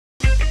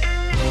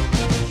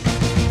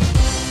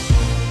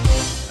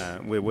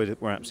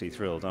we're absolutely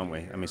thrilled, aren't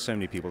we? I mean, so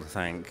many people to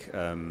thank.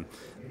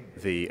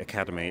 The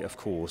Academy, of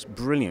course,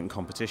 brilliant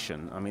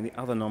competition. I mean, the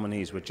other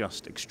nominees were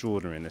just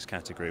extraordinary in this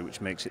category,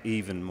 which makes it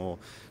even more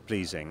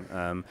pleasing.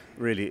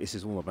 Really, this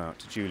is all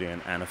about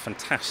Julian and a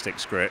fantastic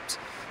script,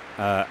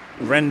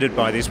 rendered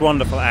by these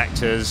wonderful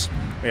actors.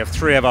 We have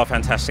 3 of our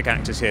fantastic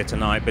actors here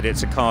tonight, but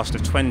it's a cast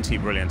of 20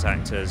 brilliant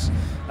actors.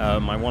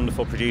 My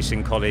wonderful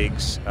producing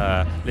colleagues,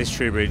 Liz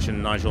Trubridge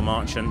and Nigel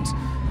Marchant,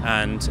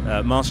 and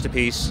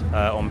Masterpiece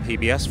on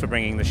PBS for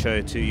bringing the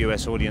show to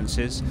US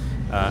audiences,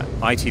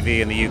 ITV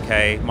in the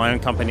UK, my own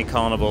company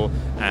Carnival,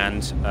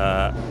 and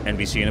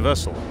NBC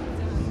Universal.